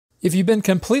If you've been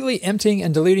completely emptying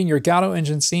and deleting your Godot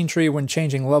Engine scene tree when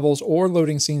changing levels or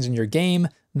loading scenes in your game,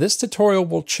 this tutorial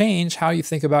will change how you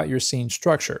think about your scene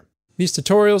structure. These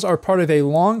tutorials are part of a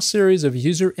long series of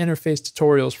user interface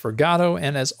tutorials for Godot,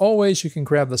 and as always, you can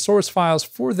grab the source files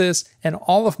for this and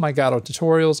all of my Godot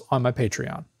tutorials on my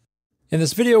Patreon. In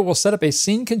this video, we'll set up a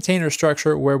scene container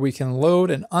structure where we can load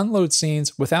and unload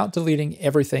scenes without deleting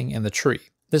everything in the tree.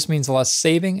 This means less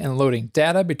saving and loading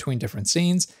data between different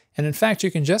scenes, and in fact, you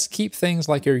can just keep things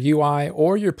like your UI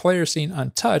or your player scene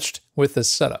untouched with this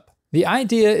setup. The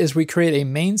idea is we create a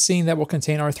main scene that will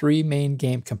contain our three main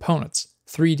game components: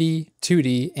 3D,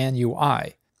 2D, and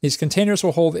UI. These containers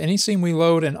will hold any scene we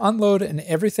load and unload, and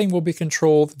everything will be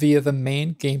controlled via the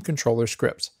main game controller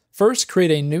script. First,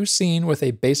 create a new scene with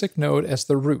a basic node as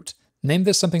the root. Name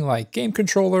this something like Game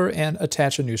Controller and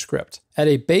attach a new script. Add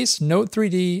a base Node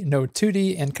 3D, Node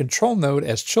 2D, and Control node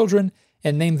as children,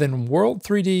 and name them World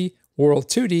 3D, World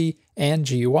 2D, and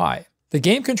GUI. The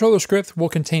Game Controller script will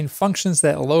contain functions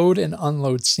that load and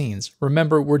unload scenes.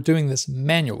 Remember, we're doing this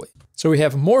manually, so we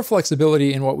have more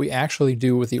flexibility in what we actually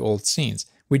do with the old scenes.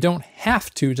 We don't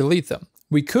have to delete them.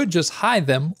 We could just hide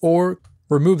them or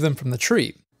remove them from the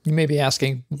tree. You may be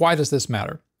asking, why does this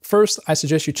matter? First, I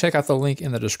suggest you check out the link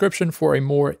in the description for a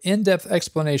more in-depth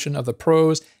explanation of the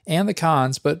pros and the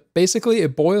cons, but basically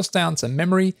it boils down to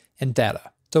memory and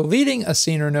data. Deleting a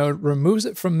scene or node removes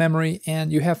it from memory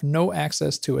and you have no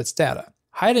access to its data.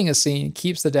 Hiding a scene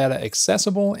keeps the data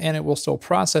accessible and it will still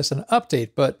process and update,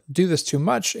 but do this too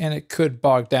much and it could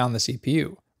bog down the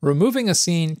CPU. Removing a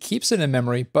scene keeps it in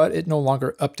memory, but it no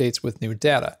longer updates with new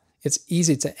data. It's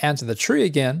easy to add to the tree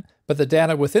again, but the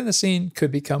data within the scene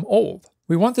could become old.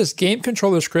 We want this game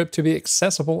controller script to be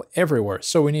accessible everywhere,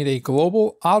 so we need a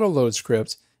global autoload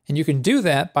script, and you can do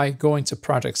that by going to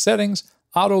Project Settings,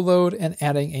 Autoload, and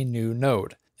adding a new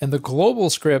node. In the global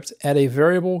script, add a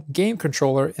variable game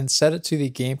controller and set it to the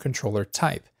game controller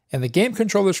type. In the game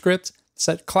controller script,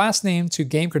 set class name to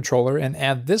game controller and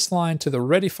add this line to the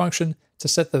ready function to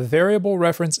set the variable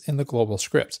reference in the global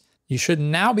script. You should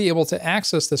now be able to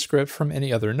access the script from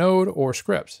any other node or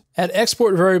script. Add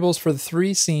export variables for the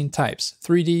three scene types,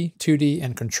 3D, 2D,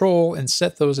 and control, and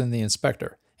set those in the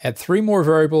inspector. Add 3 more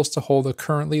variables to hold a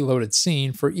currently loaded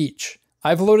scene for each.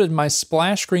 I've loaded my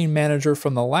splash screen manager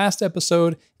from the last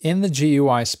episode in the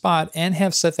GUI spot and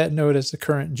have set that node as the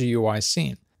current GUI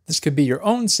scene. This could be your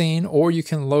own scene, or you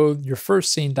can load your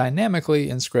first scene dynamically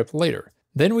in script later.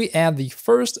 Then we add the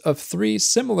first of 3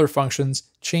 similar functions,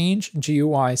 change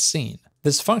GUI scene.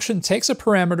 This function takes a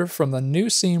parameter from the new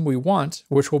scene we want,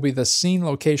 which will be the scene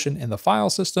location in the file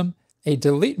system, a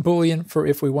delete boolean for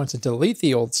if we want to delete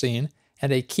the old scene,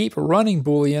 and a keep running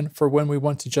boolean for when we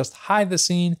want to just hide the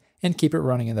scene and keep it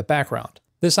running in the background.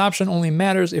 This option only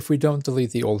matters if we don't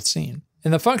delete the old scene.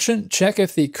 In the function, check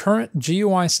if the current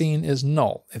GUI scene is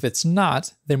null. If it's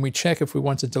not, then we check if we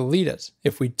want to delete it.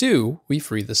 If we do, we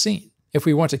free the scene. If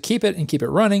we want to keep it and keep it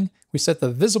running, we set the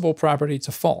visible property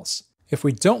to false. If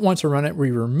we don't want to run it,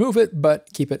 we remove it but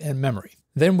keep it in memory.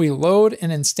 Then we load and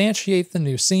instantiate the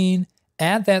new scene,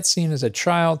 add that scene as a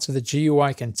child to the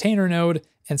GUI container node,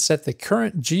 and set the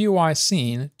current GUI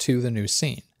scene to the new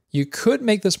scene. You could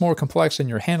make this more complex in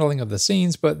your handling of the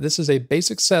scenes, but this is a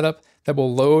basic setup that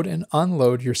will load and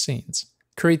unload your scenes.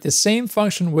 Create the same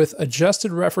function with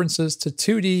adjusted references to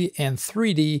 2D and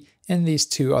 3D in these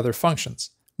 2 other functions.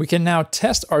 We can now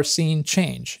test our scene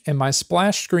change. In my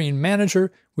splash screen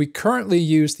manager, we currently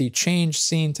use the change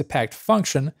scene to packed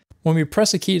function when we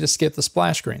press a key to skip the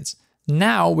splash screens.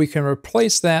 Now we can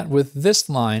replace that with this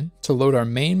line to load our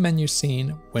main menu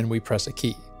scene when we press a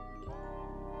key.